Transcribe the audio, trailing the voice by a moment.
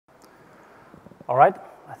All right,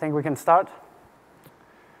 I think we can start.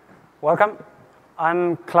 Welcome.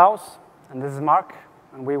 I'm Klaus, and this is Mark,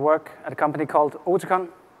 and we work at a company called Oticon.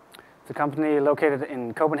 It's a company located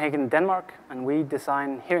in Copenhagen, Denmark, and we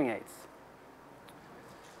design hearing aids.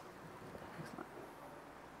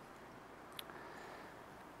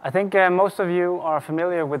 I think most of you are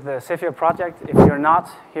familiar with the Zephyr project. If you're not,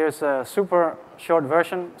 here's a super short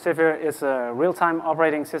version. Zephyr is a real-time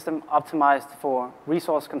operating system optimized for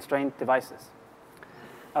resource-constrained devices.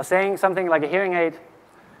 Now, saying something like a hearing aid,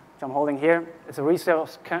 which I'm holding here, is a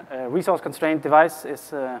resource-constrained device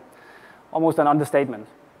is almost an understatement.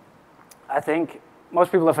 I think most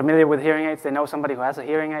people are familiar with hearing aids. They know somebody who has a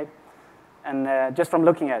hearing aid. And just from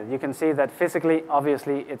looking at it, you can see that physically,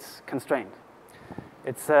 obviously, it's constrained.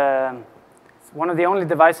 It's one of the only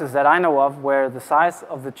devices that I know of where the size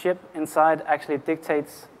of the chip inside actually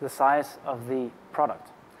dictates the size of the product.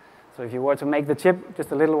 So if you were to make the chip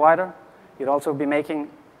just a little wider, you'd also be making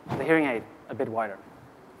the hearing aid a bit wider.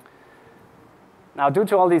 Now, due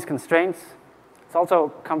to all these constraints, it's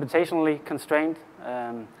also computationally constrained.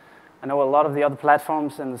 I know a lot of the other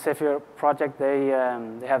platforms in the Zephyr project, they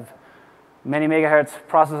have many megahertz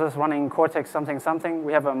processors running Cortex something something.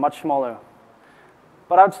 We have a much smaller.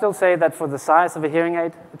 But I would still say that for the size of a hearing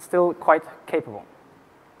aid, it's still quite capable.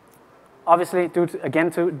 Obviously, due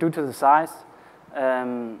to the size,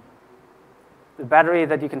 the battery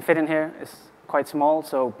that you can fit in here is quite small,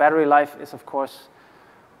 so battery life is, of course,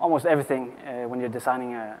 almost everything when you're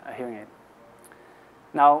designing a hearing aid.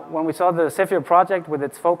 Now, when we saw the Zephyr project with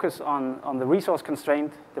its focus on the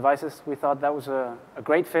resource-constrained devices, we thought that was a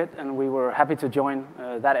great fit, and we were happy to join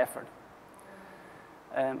that effort.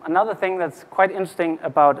 Another thing that's quite interesting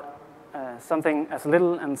about something as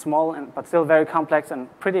little and small but still very complex and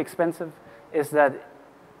pretty expensive is that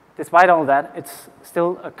despite all that, it's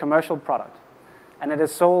still a commercial product. And it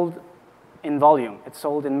is sold in volume. It's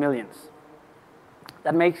sold in millions.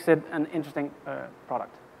 That makes it an interesting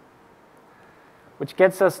product. Which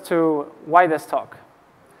gets us to why this talk.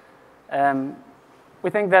 We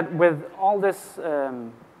think that with all this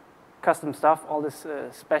custom stuff, all this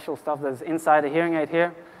special stuff that's inside a hearing aid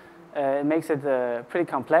here, it makes it pretty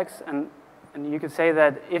complex. And you could say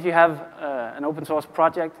that if you have an open source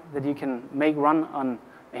project that you can make run on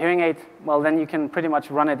a hearing aid, well, then you can pretty much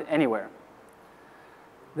run it anywhere.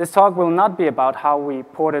 This talk will not be about how we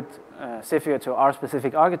ported Zephyr to our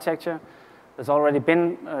specific architecture. There's already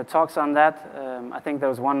been talks on that. I think there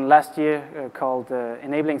was one last year called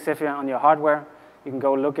Enabling Zephyr on Your Hardware. You can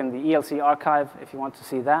go look in the ELC archive if you want to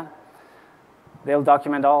see that. They'll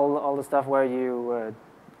document all the stuff where you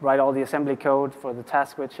write all the assembly code for the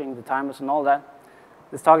task switching, the timers, and all that.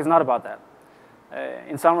 This talk is not about that.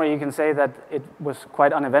 In summary, you can say that it was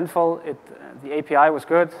quite uneventful. The API was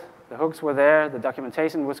good. The hooks were there. The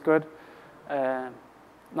documentation was good.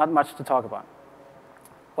 Not much to talk about.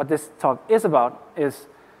 What this talk is about is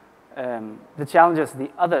the challenges,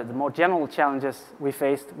 the more general challenges we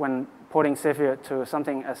faced when porting Zephyr to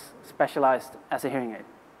something as specialized as a hearing aid.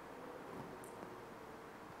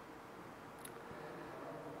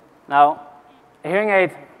 Now, a hearing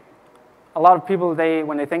aid, a lot of people,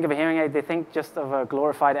 when they think of a hearing aid, they think just of a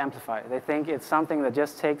glorified amplifier. They think it's something that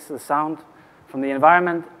just takes the sound from the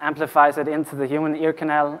environment, amplifies it into the human ear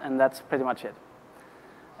canal, and that's pretty much it.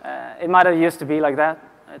 It might have used to be like that.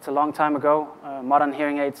 It's a long time ago. Modern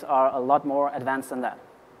hearing aids are a lot more advanced than that.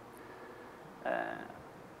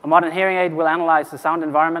 A modern hearing aid will analyze the sound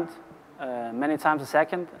environment many times a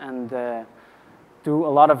second and do a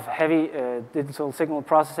lot of heavy digital signal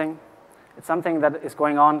processing. It's something that is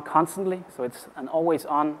going on constantly, so it's an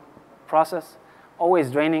always-on process, always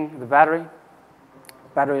draining the battery.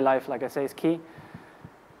 Battery life, like I say, is key.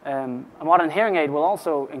 A modern hearing aid will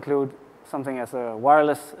also include something as a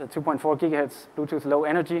wireless 2.4 gigahertz Bluetooth low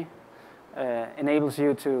energy, enables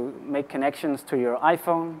you to make connections to your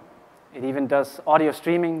iPhone. It even does audio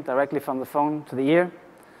streaming directly from the phone to the ear.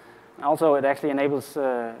 Also, it actually enables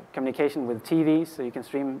communication with TVs, so you can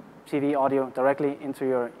stream TV audio directly into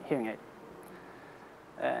your hearing aid.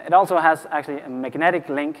 It also has actually a magnetic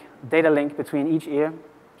link, data link between each ear,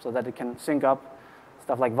 so that it can sync up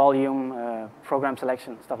stuff like volume, program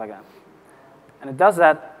selection, stuff like that. And it does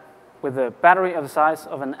that with a battery of the size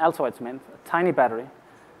of an Altoids Mint, a tiny battery,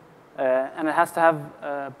 and it has to have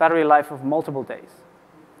a battery life of multiple days.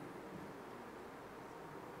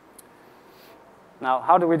 Now,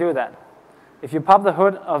 how do we do that? If you pop the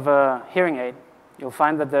hood of a hearing aid, you'll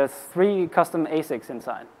find that there's 3 custom ASICs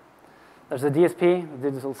inside. There's a DSP, the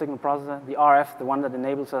digital signal processor, the RF, the one that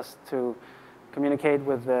enables us to communicate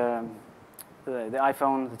with the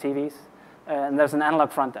iPhone, the TVs, and there's an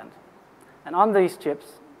analog front end. And on these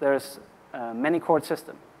chips, there's many-core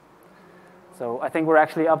system. So I think we're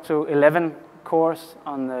actually up to 11 cores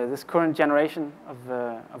on this current generation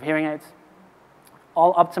of hearing aids,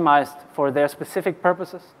 all optimized for their specific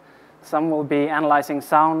purposes. Some will be analyzing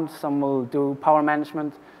sound, some will do power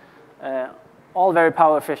management, all very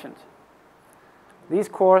power efficient. These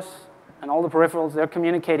cores and all the peripherals, they're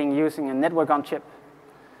communicating using a network on chip.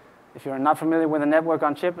 If you're not familiar with a network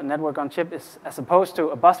on chip is, as opposed to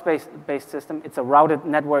a bus-based system, it's a routed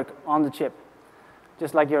network on the chip,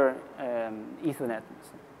 just like your Ethernet.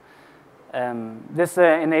 This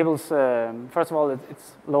enables, first of all,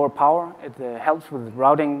 it's lower power. It helps with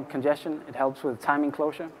routing congestion. It helps with timing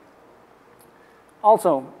closure.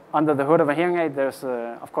 Also, under the hood of a hearing aid, there's,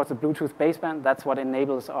 of course, a Bluetooth baseband. That's what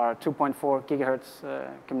enables our 2.4 gigahertz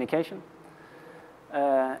communication.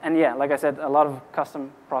 And yeah, like I said, a lot of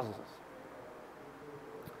custom processors.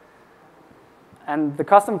 And the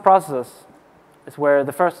custom processors is where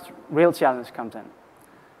the first real challenge comes in.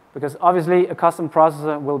 Because obviously, a custom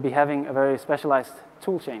processor will be having a very specialized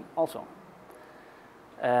toolchain also.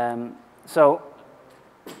 So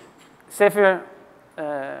Zephyr,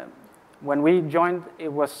 when we joined,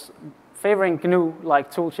 it was favoring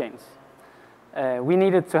GNU-like toolchains. We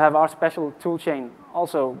needed to have our special toolchain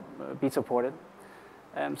also be supported.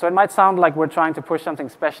 So it might sound like we're trying to push something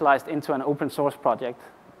specialized into an open source project.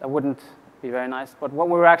 That wouldn't be very nice. But what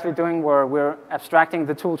we were actually doing we're abstracting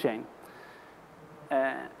the toolchain.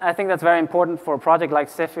 I think that's very important for a project like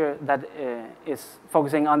Zephyr that is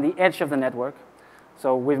focusing on the edge of the network.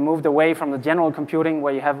 So we've moved away from the general computing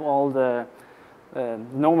where you have all the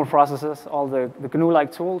normal processors, all the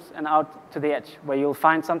GNU-like tools, and out to the edge where you'll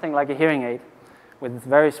find something like a hearing aid with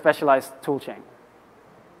very specialized toolchain.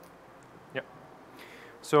 Yeah.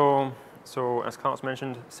 So as Klaus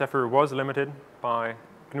mentioned, Zephyr was limited by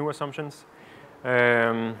GNU assumptions,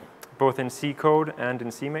 both in C code and in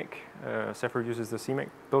CMake. Zephyr uses the CMake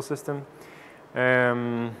build system.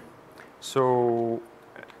 So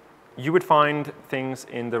you would find things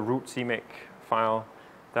in the root CMake file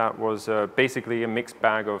that was basically a mixed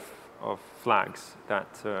bag of flags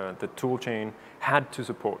that the toolchain had to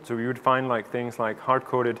support. So you would find like things like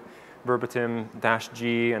hard-coded verbatim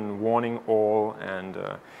 -G and warning all and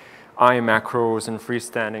I macros and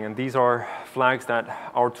freestanding, and these are flags that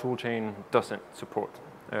our toolchain doesn't support.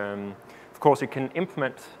 Of course, it can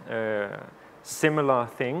implement similar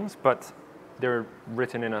things, but they're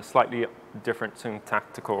written in a slightly different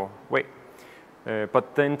syntactical way.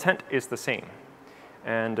 But the intent is the same.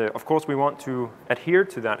 And of course, we want to adhere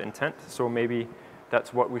to that intent, so maybe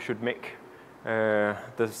that's what we should make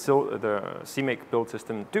the CMake build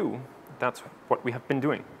system do. That's what we have been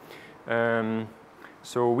doing.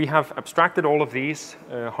 So we have abstracted all of these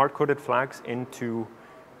hard-coded flags into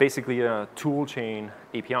basically a toolchain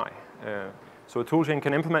API. So a toolchain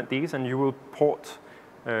can implement these, and you will port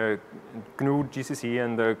GNU GCC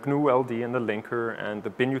and the GNU LD and the linker and the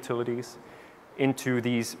bin utilities into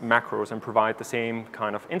these macros and provide the same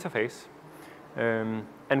kind of interface.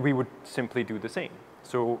 And we would simply do the same.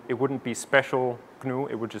 So it wouldn't be special GNU,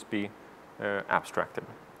 it would just be abstracted.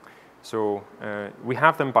 So we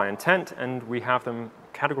have them by intent, and we have them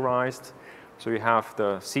categorized. So you have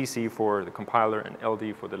the CC for the compiler and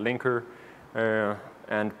LD for the linker,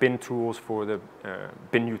 and bin tools for the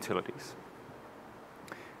bin utilities.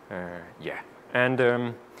 Yeah,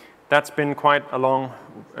 and that's been quite a long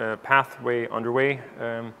pathway underway.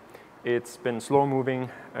 It's been slow moving,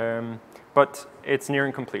 but it's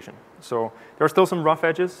nearing completion. So there are still some rough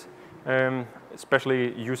edges,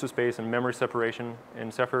 especially user space and memory separation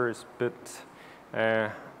in Zephyr is a bit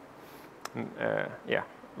yeah,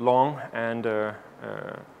 long and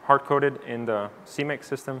hard-coded in the CMake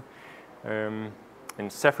system, in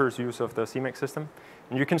Zephyr's use of the CMake system.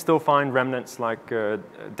 And you can still find remnants like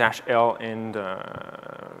 -L in the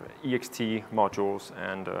EXT modules,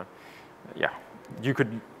 and yeah, you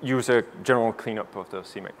could use a general cleanup of the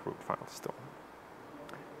CMake root file still.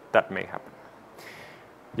 That may happen.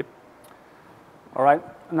 Yep. All right.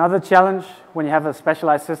 Another challenge when you have a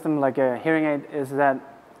specialized system like a hearing aid is that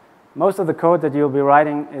most of the code that you'll be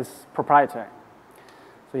writing is proprietary.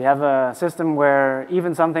 So you have a system where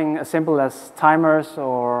even something as simple as timers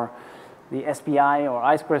or the SPI or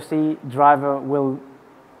I2C driver will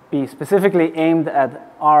be specifically aimed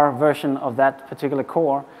at our version of that particular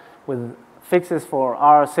core with fixes for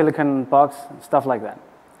our silicon bugs and stuff like that.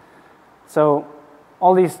 So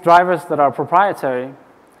all these drivers that are proprietary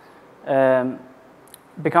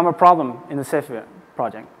become a problem in the Zephyr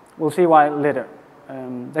project. We'll see why later.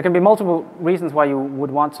 There can be multiple reasons why you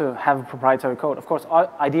would want to have proprietary code. Of course,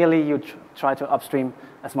 ideally, you try to upstream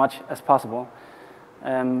as much as possible.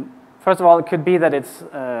 First of all, it could be that it's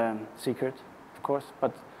secret, of course,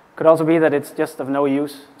 but it could also be that it's just of no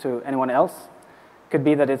use to anyone else. It could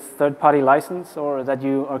be that it's third-party license, or that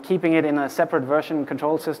you are keeping it in a separate version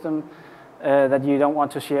control system that you don't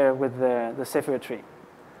want to share with the Zephyr tree.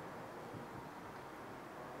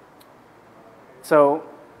 So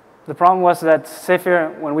the problem was that Zephyr,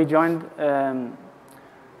 when we joined,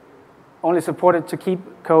 only supported to keep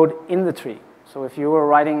code in the tree. So if you were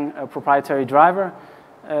writing a proprietary driver,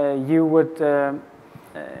 you'd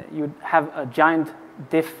have a giant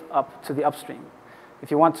diff up to the upstream. If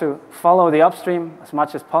you want to follow the upstream as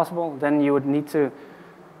much as possible, then you would need to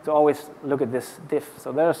always look at this diff.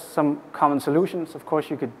 So there are some common solutions. Of course,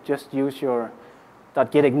 you could just use your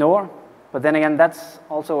 .gitignore, but then again, that's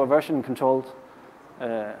also a version-controlled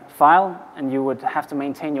file, and you would have to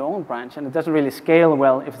maintain your own branch, and it doesn't really scale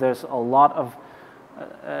well if there's a lot of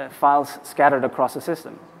files scattered across the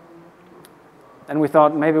system. And we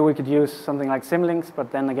thought maybe we could use something like symlinks,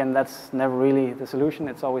 but then again, that's never really the solution.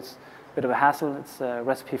 It's always a bit of a hassle. It's a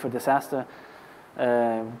recipe for disaster.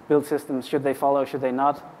 Build systems, should they follow, should they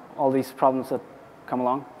not? All these problems that come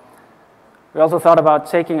along. We also thought about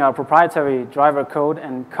taking our proprietary driver code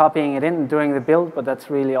and copying it in during the build, but that's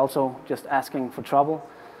really also just asking for trouble.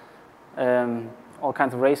 All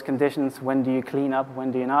kinds of race conditions. When do you clean up?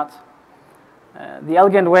 When do you not? The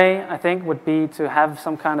elegant way, I think, would be to have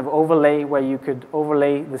some kind of overlay where you could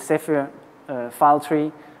overlay the Zephyr file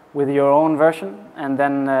tree with your own version, and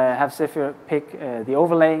then have Zephyr pick the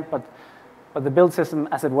overlay. But the build system,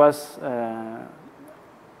 as it was,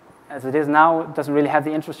 as it is now, doesn't really have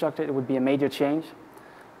the infrastructure. It would be a major change.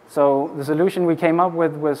 So the solution we came up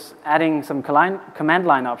with was adding some command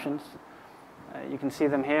line options. You can see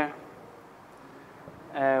them here,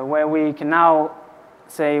 where we can now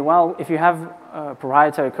say, well, if you have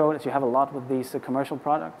proprietary code, if you have a lot with these commercial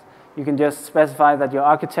products, you can just specify that your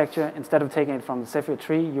architecture, instead of taking it from the Zephyr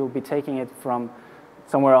tree, you'll be taking it from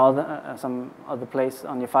somewhere other, some other place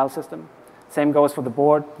on your file system. Same goes for the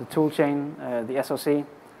board, the toolchain, the SOC.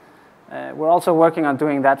 We're also working on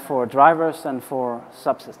doing that for drivers and for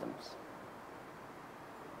subsystems.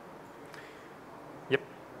 Yep.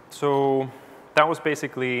 So that was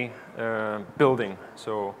basically building.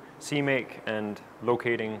 So CMake and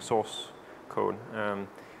locating source code.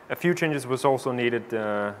 A few changes was also needed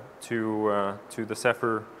to the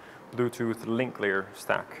Zephyr Bluetooth link layer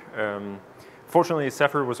stack. Fortunately,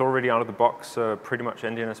 Zephyr was already out of the box, pretty much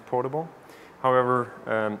endianess portable. However,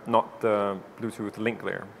 not the Bluetooth link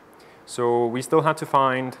layer. So we still had to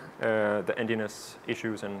find the endianess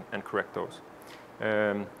issues and correct those.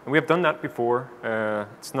 And we have done that before.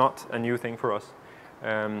 It's not a new thing for us.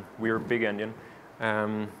 We're big endian.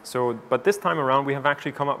 But this time around, we have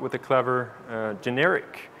actually come up with a clever,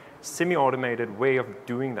 generic, semi-automated way of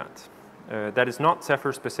doing that. That is not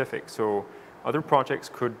Zephyr specific, so other projects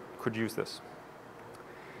could use this.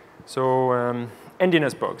 So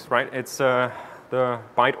endianess bugs, right? It's the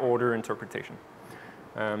byte order interpretation.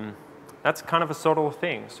 That's kind of a subtle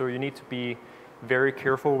thing, so you need to be very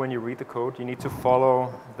careful when you read the code. You need to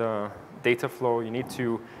follow the data flow. You need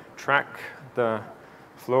to track the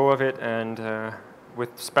flow of it, and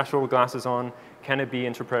with special glasses on, can it be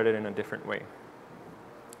interpreted in a different way?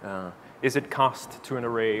 Is it cast to an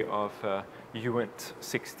array of uint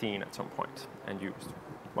 16 at some point and used?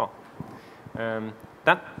 Well,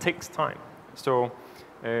 that takes time. So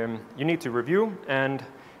you need to review, and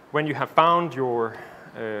when you have found your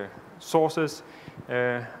sources,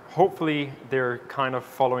 hopefully they're kind of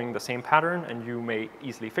following the same pattern and you may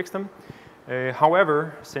easily fix them.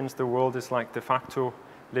 However, since the world is like de facto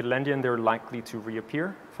little endian, they're likely to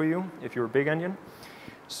reappear for you if you're a big endian.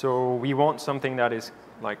 So we want something that is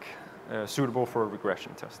like suitable for a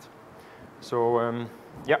regression test. So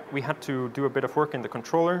yeah, we had to do a bit of work in the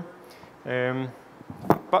controller.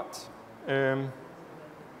 But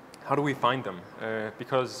how do we find them?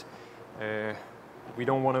 Because we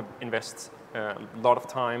don't want to invest a lot of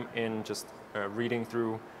time in just reading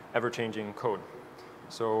through ever-changing code.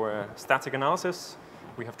 So static analysis,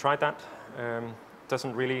 we have tried that.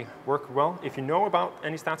 Doesn't really work well. If you know about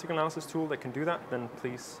any static analysis tool that can do that, then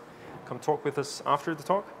please come talk with us after the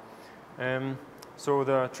talk. So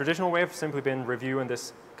the traditional way have simply been review and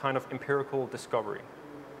this kind of empirical discovery.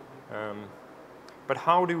 But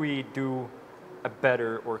how do we do a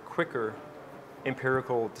better or quicker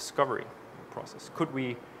empirical discovery process? Could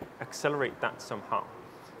we accelerate that somehow?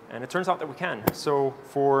 And it turns out that we can. So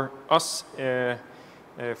for us,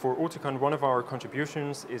 for Oticon, one of our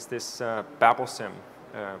contributions is this BabelSim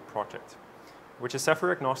project, which is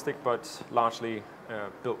Zephyr agnostic, but largely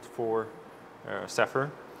built for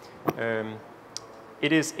Zephyr.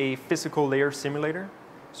 It is a physical layer simulator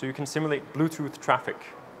So you can simulate Bluetooth traffic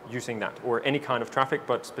using that, or any kind of traffic,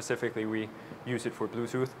 but specifically we use it for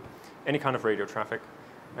Bluetooth, any kind of radio traffic.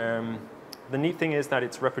 The neat thing is that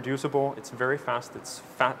it's reproducible, it's very fast, it's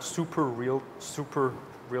super real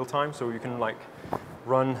time, so you can like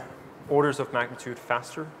run orders of magnitude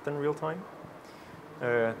faster than real time.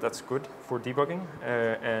 That's good for debugging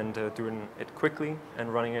and doing it quickly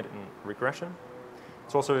and running it in regression.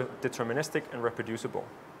 It's also deterministic and reproducible.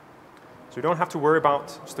 So you don't have to worry about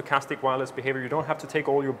stochastic wireless behavior. You don't have to take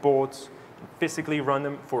all your boards and physically run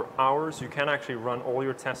them for hours. You can actually run all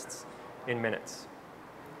your tests in minutes,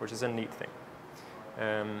 which is a neat thing.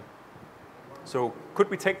 So could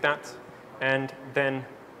we take that and then,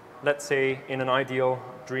 let's say in an ideal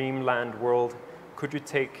dreamland world, could you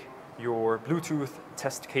take your Bluetooth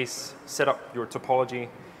test case, set up your topology,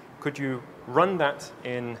 could you run that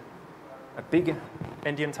in a big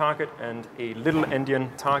endian target and a little endian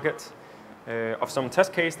target of some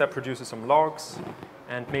test case that produces some logs,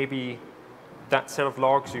 and maybe that set of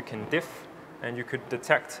logs you can diff, and you could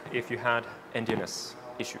detect if you had endianess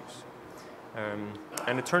issues.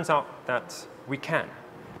 And it turns out that we can,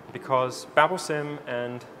 because BabelSim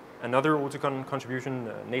and another Oticon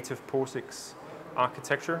contribution, native POSIX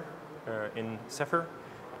architecture in Zephyr,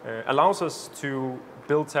 allows us to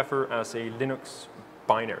build Zephyr as a Linux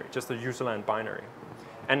binary, just a userland binary,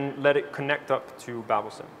 and let it connect up to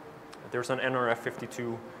BabelSim. There's an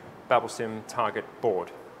NRF52 BabelSim target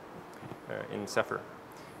board in Zephyr.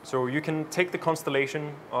 So you can take the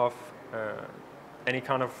constellation of any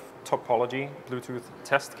kind of topology, Bluetooth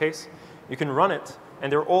test case, you can run it,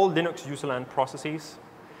 and they're all Linux userland processes.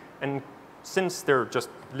 And since they're just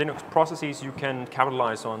Linux processes, you can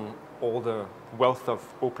capitalize on all the wealth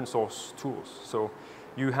of open source tools. So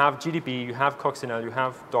you have GDB, you have Coccinelle, you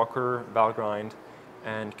have Docker, Valgrind,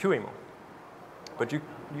 and QEMU. But you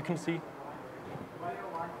can see,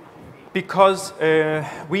 because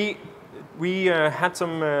we had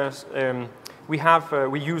some,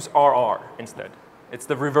 we use RR instead. It's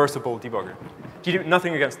the reversible debugger.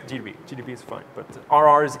 Nothing against GDB. GDB is fine, but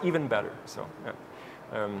RR is even better. So,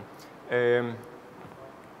 yeah.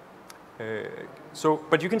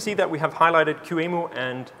 But you can see that we have highlighted QEMU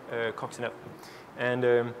and Coccinelle,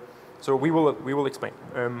 and so we will explain.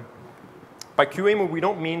 By QEMU, we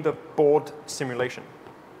don't mean the board simulation.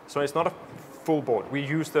 So it's not a full board. We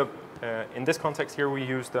use the in this context here, we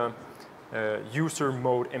use the user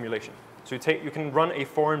mode emulation. So you can run a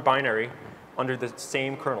foreign binary under the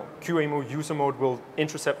same kernel. QEMU user mode will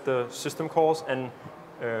intercept the system calls and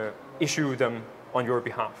issue them on your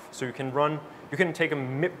behalf. So you can take a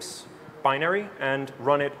MIPS binary and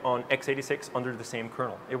run it on x86 under the same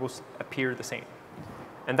kernel. It will appear the same.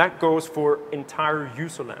 And that goes for entire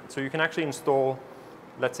userland. So you can actually install,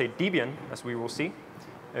 let's say, Debian, as we will see,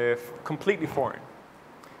 completely foreign.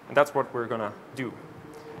 And that's what we're going to do.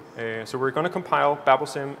 So we're going to compile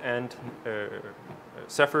BabelSim and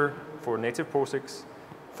Zephyr for native POSIX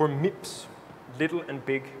for MIPS, little and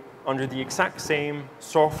big, under the exact same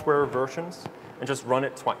software versions, and just run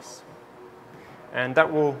it twice. And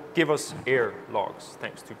that will give us error logs,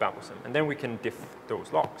 thanks to BabelSim. And then we can diff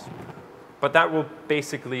those logs. But that will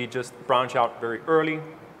basically just branch out very early,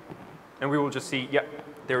 and we will just see, yeah,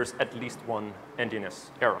 there's at least one endianess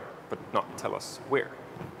error, but not tell us where.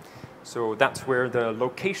 So that's where the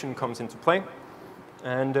location comes into play.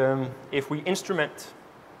 And if we instrument,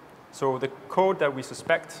 so the code that we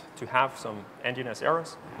suspect to have some endianess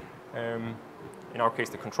errors, in our case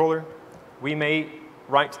the controller, we may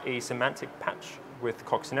write a semantic patch with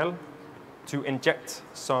Coccinelle to inject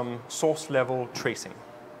some source level tracing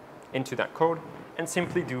into that code and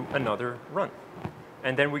simply do another run.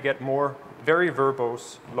 And then we get more very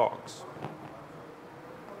verbose logs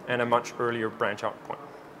and a much earlier branch out point.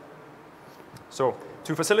 So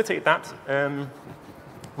to facilitate that,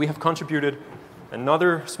 we have contributed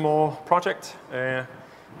another small project,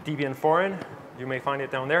 Debian Foreign. You may find it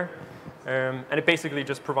down there. And it basically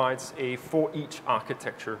just provides a for each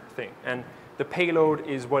architecture thing. And the payload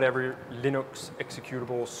is whatever Linux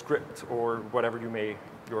executable script or whatever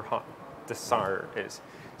your heart desire is.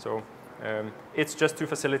 So it's just to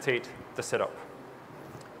facilitate the setup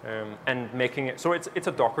and making it. So it's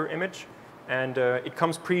a Docker image, and it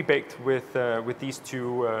comes pre-baked with these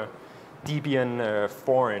two Debian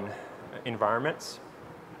foreign environments.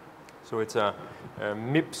 So it's a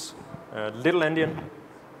MIPS little endian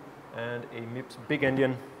and a MIPS big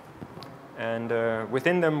endian. And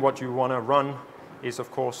within them, what you want to run is,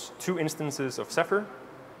 of course, 2 instances of Zephyr.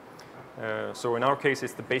 So in our case,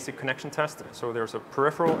 it's the basic connection test. So there's a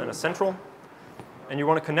peripheral and a central. And you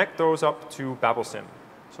want to connect those up to BabelSim,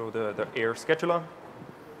 so the air scheduler.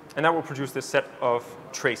 And that will produce this set of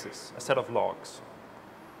traces, a set of logs.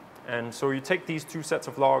 And so you take these two sets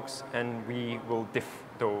of logs, and we will diff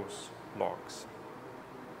those logs.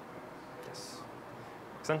 Yes.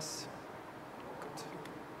 Make sense? Good.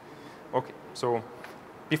 OK, so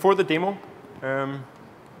before the demo,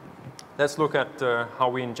 let's look at how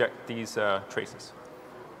we inject these traces.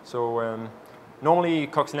 So normally,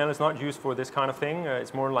 coccinelle is not used for this kind of thing.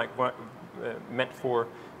 It's more like meant for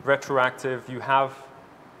retroactive. You have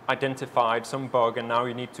identified some bug, and now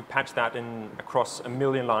you need to patch that in across a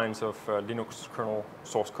million lines of Linux kernel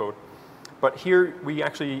source code. But here, we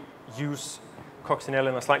actually use coccinelle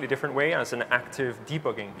in a slightly different way as an active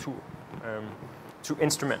debugging tool to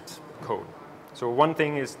instrument code. So one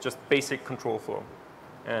thing is just basic control flow.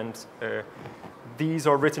 And these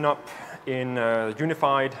are written up in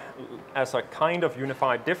unified, as a kind of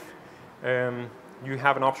unified diff. You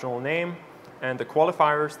have an optional name and the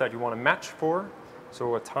qualifiers that you want to match for.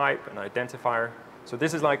 So a type, an identifier. So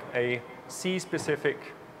this is like a C-specific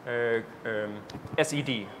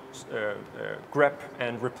SED, grep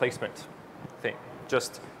and replacement thing.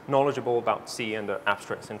 Just knowledgeable about C and the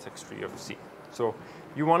abstract syntax tree of C. So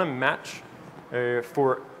you want to match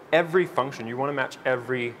for every function. You want to match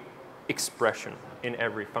every expression in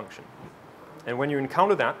every function. And when you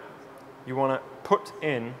encounter that, you want to put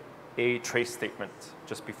in a trace statement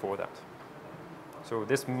just before that. So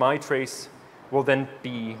this myTrace will then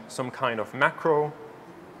be some kind of macro.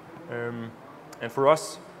 And for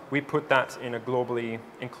us, we put that in a globally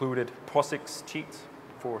included POSIX cheat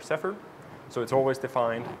for Zephyr. So it's always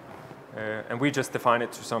defined. And we just define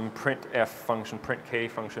it to some printf function, printk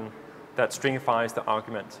function that stringifies the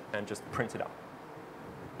argument and just prints it out.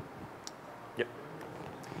 Yep.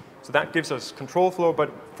 So that gives us control flow. But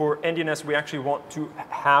for endianess, we actually want to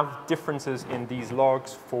have differences in these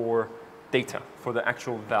logs for data, for the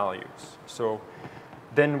actual values. So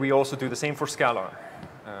then we also do the same for scalar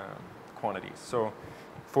quantities. So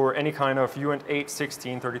for any kind of uint 8,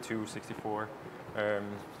 16, 32, 64,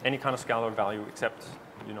 any kind of scalar value except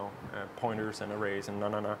pointers and arrays and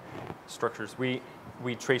structures,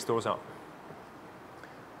 we trace those out.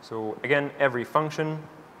 So again, every function,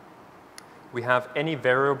 we have any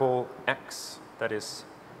variable x that is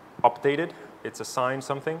updated. It's assigned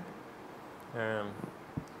something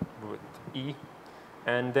with e.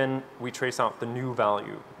 And then we trace out the new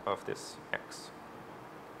value of this x.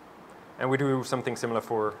 And we do something similar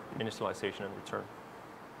for initialization and return.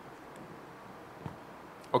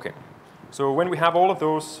 OK. So when we have all of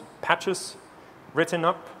those patches written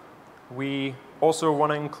up, we also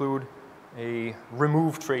want to include a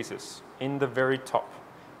remove traces in the very top.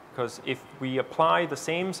 Because if we apply the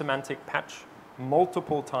same semantic patch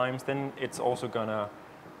multiple times, then it's also going to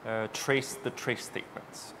trace the trace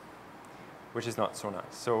statements, which is not so nice.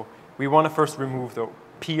 So we want to first remove those,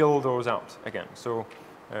 peel those out again. So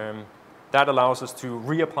that allows us to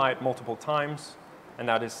reapply it multiple times, and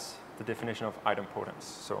that is the definition of idempotence.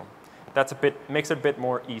 So that's makes it a bit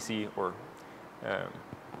more easy, or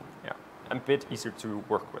a bit easier to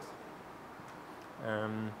work with.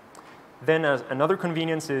 Then another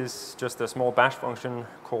convenience is just a small bash function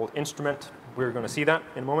called instrument. We're going to see that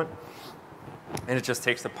in a moment. And it just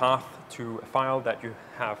takes the path to a file that you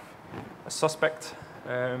have a suspect.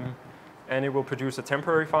 And it will produce a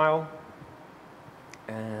temporary file.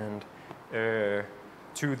 And to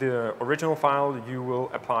the original file, you will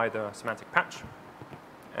apply the semantic patch.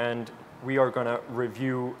 And we are going to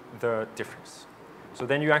review the difference. So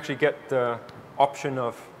then you actually get the option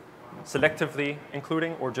of selectively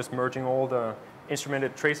including or just merging all the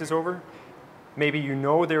instrumented traces over. Maybe you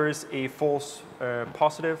know there is a false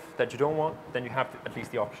positive that you don't want, then you have at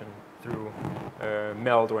least the option through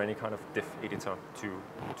meld or any kind of diff editor to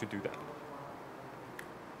do that.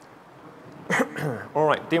 All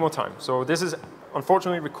right, demo time. So this is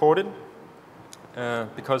unfortunately recorded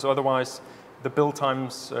because otherwise the build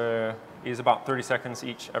times is about 30 seconds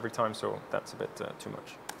each every time, so that's a bit too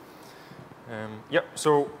much. Yep,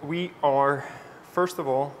 so we are, first of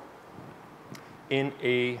all, in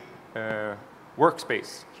a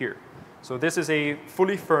workspace here. So this is a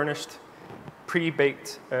fully furnished,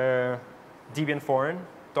 pre-baked Debian foreign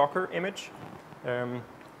Docker image.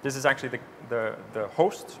 This is actually the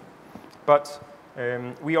host, but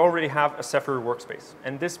we already have a Zephyr workspace.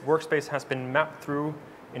 And this workspace has been mapped through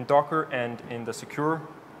in Docker and in the secure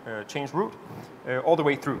change root all the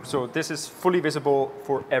way through. So this is fully visible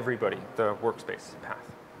for everybody, the workspace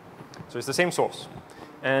path. So it's the same source.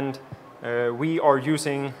 And we are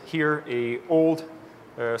using here a old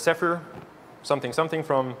Zephyr something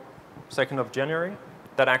from 2nd of January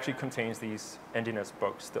that actually contains these endianess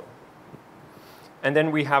bugs still. And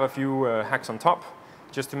then we have a few hacks on top.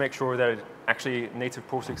 just to make sure that actually native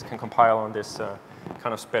POSIX can compile on this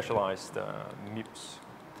kind of specialized MIPS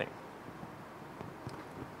thing.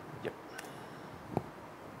 Yep.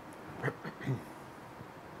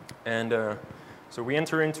 And so we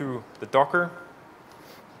enter into the Docker,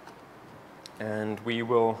 and we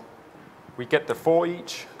get the for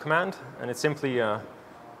each command, and it's simply a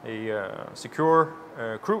secure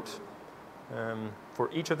root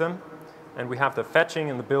for each of them. And we have the fetching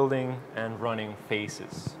and the building and running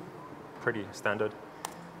phases, pretty standard.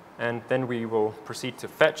 And then we will proceed to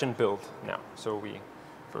fetch and build now. So we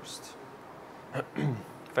first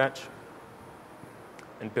fetch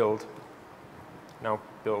and build. Now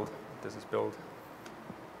build. This is build.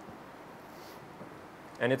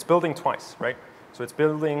 And it's building twice, right? So it's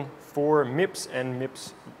building for MIPS and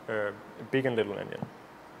MIPS big and little endian.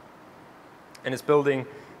 And it's building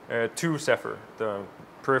two Zephyr, the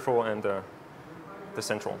peripheral and the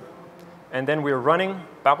central. And then we're running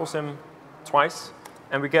babelsim twice,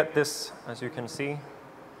 and we get this, as you can see,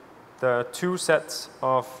 the two sets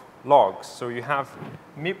of logs. So you have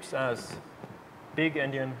MIPS as big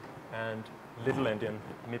endian and little endian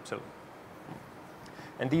MIPSL.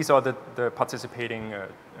 And these are the participating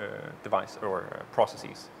device or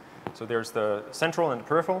processes. So there's the central and the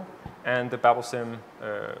peripheral, and the babelsim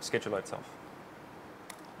scheduler itself.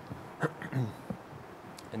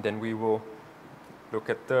 And then we will look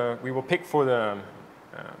at we will pick for the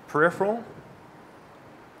peripheral.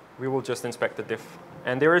 We will just inspect the diff.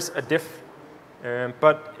 And there is a diff,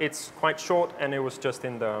 but it's quite short, and it was just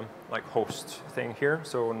in the host thing here,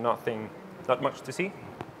 so not much to see.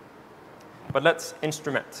 But let's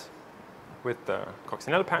instrument with the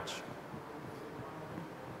coccinelle patch.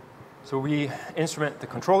 So we instrument the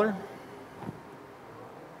controller,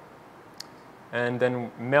 and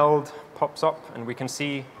then meld pops up, and we can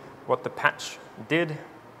see what the patch did.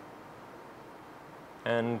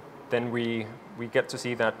 And then we get to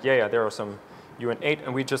see that, yeah, there are some UN8,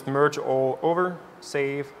 and we just merge all over,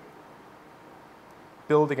 save,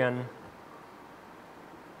 build again.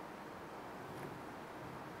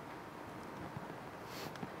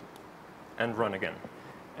 And run again.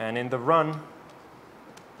 And in the run,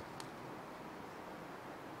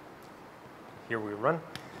 here we run,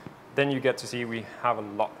 then you get to see we have a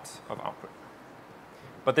lot of output.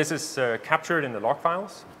 But this is captured in the log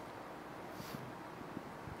files.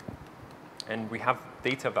 And we have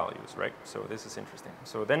data values, right? So this is interesting.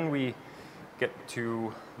 So then we get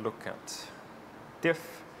to look at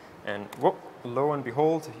diff, and whoop, lo and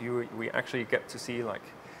behold, we actually get to see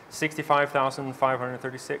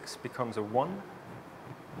 65,536 becomes a 1.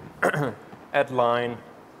 At line,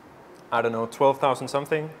 I don't know, 12,000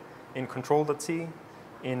 something in control.c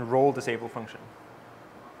in role disable function.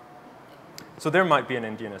 So there might be an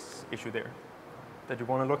endianess issue there that you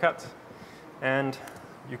want to look at. And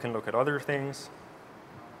you can look at other things.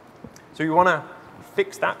 So you want to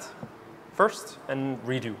fix that first and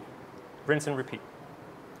redo. Rinse and repeat.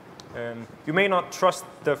 You may not trust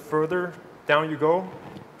the further down you go.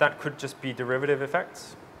 That could just be derivative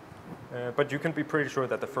effects. But you can be pretty sure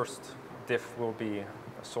that the first diff will be a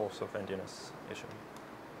source of endianess issue.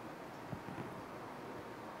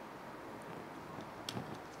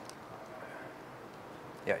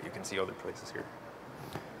 Yeah, you can see other places here.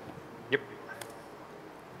 Yep.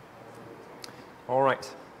 All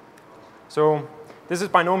right. So this is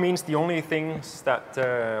by no means the only things that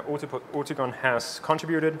Oticon has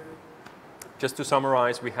contributed. Just to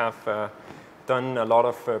summarize, we have done a lot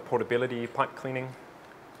of portability pipe cleaning.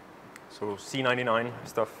 So C99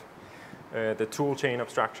 stuff, the toolchain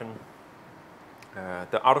abstraction,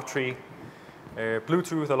 the out-of-tree,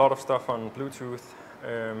 Bluetooth, a lot of stuff on Bluetooth.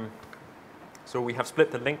 So we have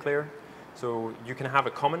split the link layer. So you can have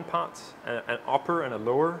a common part, an upper and a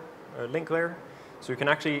lower link layer. So you can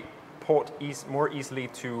actually port more easily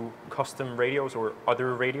to custom radios or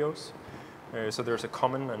other radios. So there's a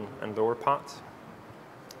common and lower part.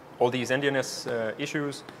 All these endianess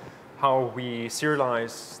issues, how we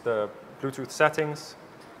serialize the Bluetooth settings,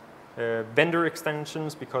 vendor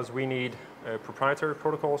extensions, because we need proprietary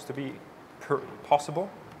protocols to be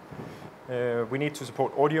possible. We need to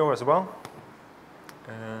support audio as well.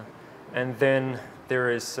 And then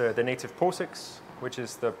there is the native POSIX, which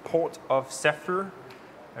is the port of Zephyr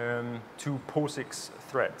to POSIX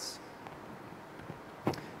threads.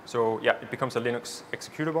 So yeah, it becomes a Linux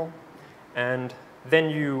executable. And then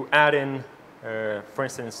you add in, for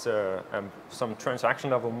instance, some transaction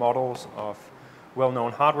level models of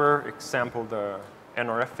well-known hardware, example the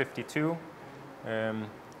NRF52.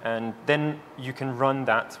 And then you can run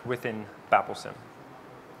that within babelsim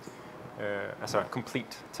as a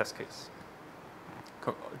complete test case.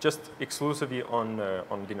 just exclusively on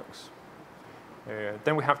Linux.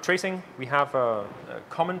 Then we have tracing. We have a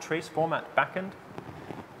common trace format backend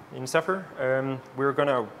in Zephyr. We're going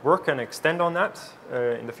to work and extend on that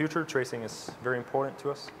in the future. Tracing is very important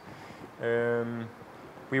to us.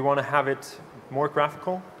 We want to have it more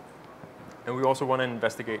graphical, and we also want to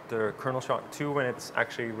investigate the kernel shock 2 when it's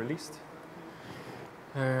actually released.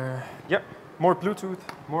 Yep, more Bluetooth,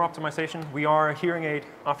 more optimization. We are a hearing aid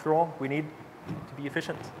after all. We need to be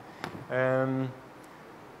efficient. The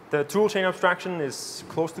toolchain abstraction is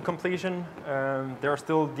close to completion. There are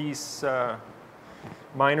still these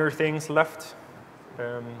minor things left.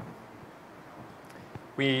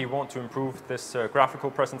 We want to improve this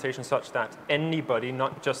graphical presentation such that anybody,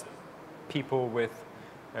 not just people with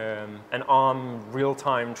an ARM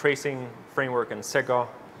real-time tracing framework and Sega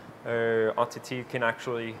OTT, can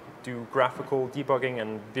actually do graphical debugging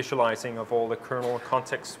and visualizing of all the kernel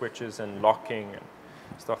context switches and locking and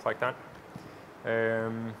stuff like that.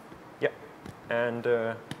 Yeah, and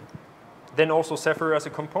then also Zephyr as a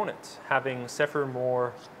component, having Zephyr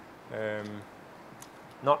more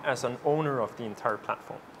not as an owner of the entire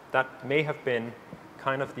platform. That may have been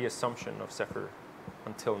kind of the assumption of Zephyr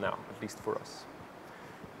until now, at least for us.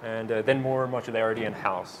 And then more modularity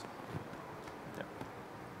in-house. Yeah.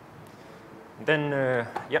 Then,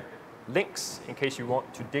 yeah, links in case you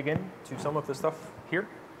want to dig in to some of the stuff here.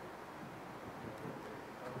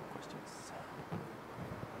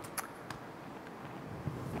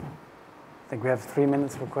 I think we have 3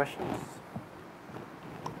 minutes for questions.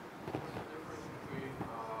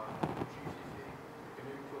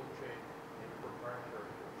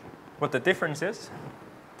 What the difference is?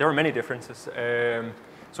 There are many differences.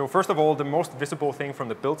 So first of all, the most visible thing from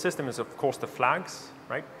the build system is, of course, the flags,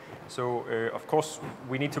 right? So of course,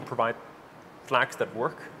 we need to provide flags that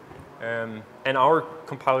work. And our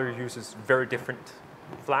compiler uses very different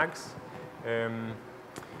flags.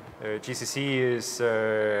 GCC is,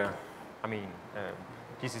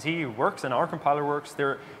 GCC works and our compiler works.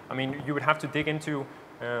 You would have to dig into,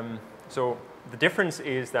 so the difference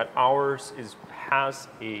is that ours has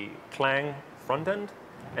a Clang front end,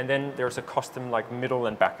 and then there's a custom like middle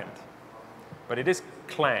and back end. But it is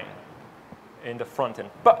Clang in the front end,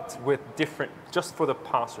 but with different, just for the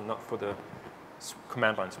parser, not for the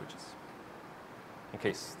command line switches. In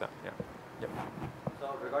case that, yeah. Yep.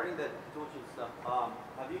 So regarding the toolchain stuff,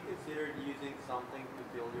 have you considered using something to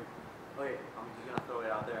build your, okay, I'm just going to throw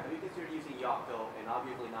it out there. Have you considered using Yocto, and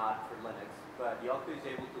obviously not for Linux, but Yocto is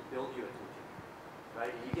able to build you a toolchain,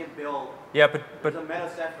 right? You can build, yeah, but there's a meta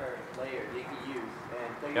Zephyr layer that you can use, and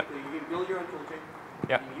technically you can build your own toolchain,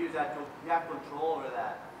 yeah. you can use that, you have control over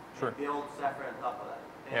that, sure. and build Zephyr on top of that.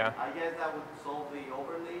 And yeah. I guess that would solve the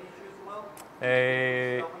overlay issue as well?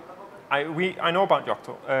 I know about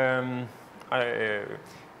Yocto.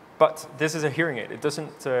 But this is a hearing aid. It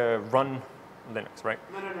doesn't run Linux, right?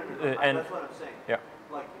 No. And that's what I'm saying. Yeah.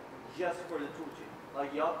 Like, just for the toolchain.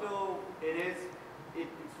 Like, Yocto, it's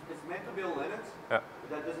meant to build Linux, yeah. but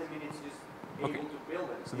that doesn't mean it's just able to build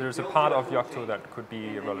it. So there's a part of Yocto that could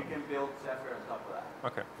be relevant. You can build Zephyr on top of that.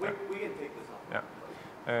 Okay. We can take this off.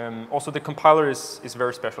 Yeah. Also, the compiler is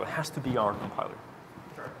very special. It has to be our compiler.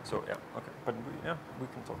 Sure. So, yeah, okay. But, we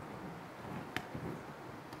can talk.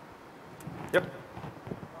 Yep.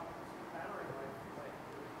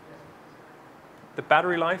 The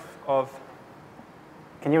battery life of...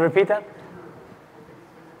 Can you repeat that?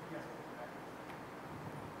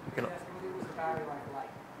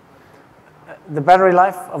 The battery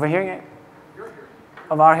life of a hearing aid?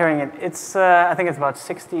 Of our hearing aid. It's, I think it's about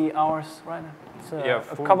 60 hours right now. It's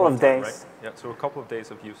a couple of days. Right? Yeah, so a couple of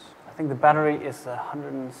days of use. I think the battery is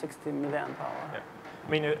 160 milliamp hour. Yeah. I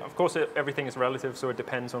mean, of course, everything is relative, so it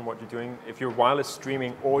depends on what you're doing. If you're wireless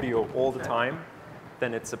streaming audio all the time,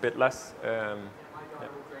 then it's a bit less.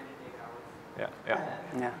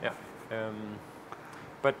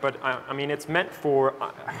 But I mean, it's meant for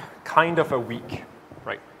kind of a week,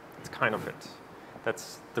 right? It's kind of it.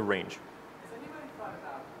 That's the range. Has anybody thought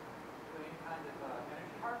about doing kind of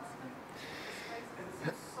energy harvesting in this space?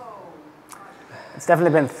 Because it's so... It's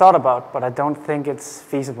definitely been thought about, but I don't think it's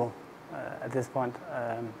feasible at this point.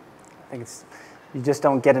 I think you just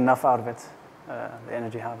don't get enough out of it, the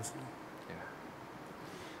energy harvesting.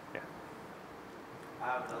 I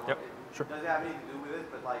have another one. Sure. Does it have anything to do with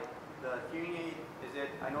it? But like the hearing aid,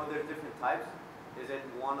 I know there's different types. Is it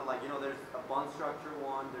one of there's a bone structure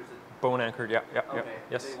one, there's a... Bone anchored, yeah. Okay,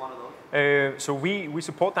 yes. is it one of those? So we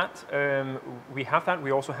support that. We have that.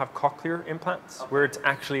 We also have cochlear implants where it's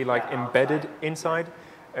actually like embedded inside.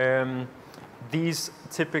 These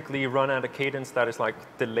typically run at a cadence that is like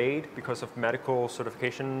delayed because of medical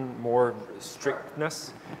certification, more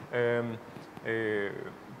strictness. Yeah,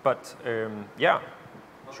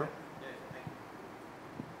 sure.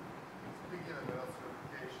 Speaking of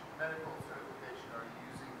medical certification, are you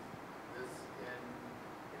using this in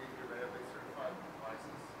any of your database certified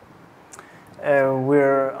devices?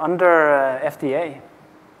 We're under FDA,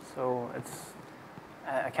 so it's,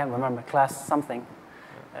 I can't remember, class something.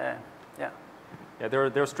 Yeah. Yeah,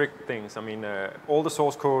 there are strict things. I mean, all the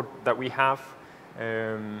source code that we have,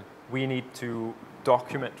 we need to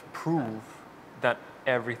document, prove that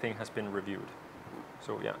everything has been reviewed.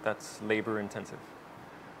 So yeah, that's labor intensive.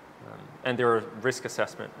 And there are risk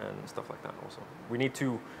assessment and stuff like that also. We need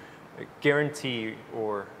to guarantee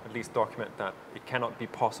or at least document that it cannot be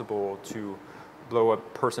possible to blow a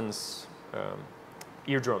person's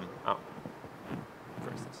eardrum out,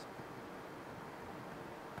 for instance.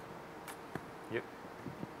 Yep.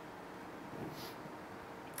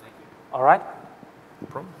 All right. No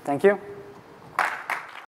problem. Thank you.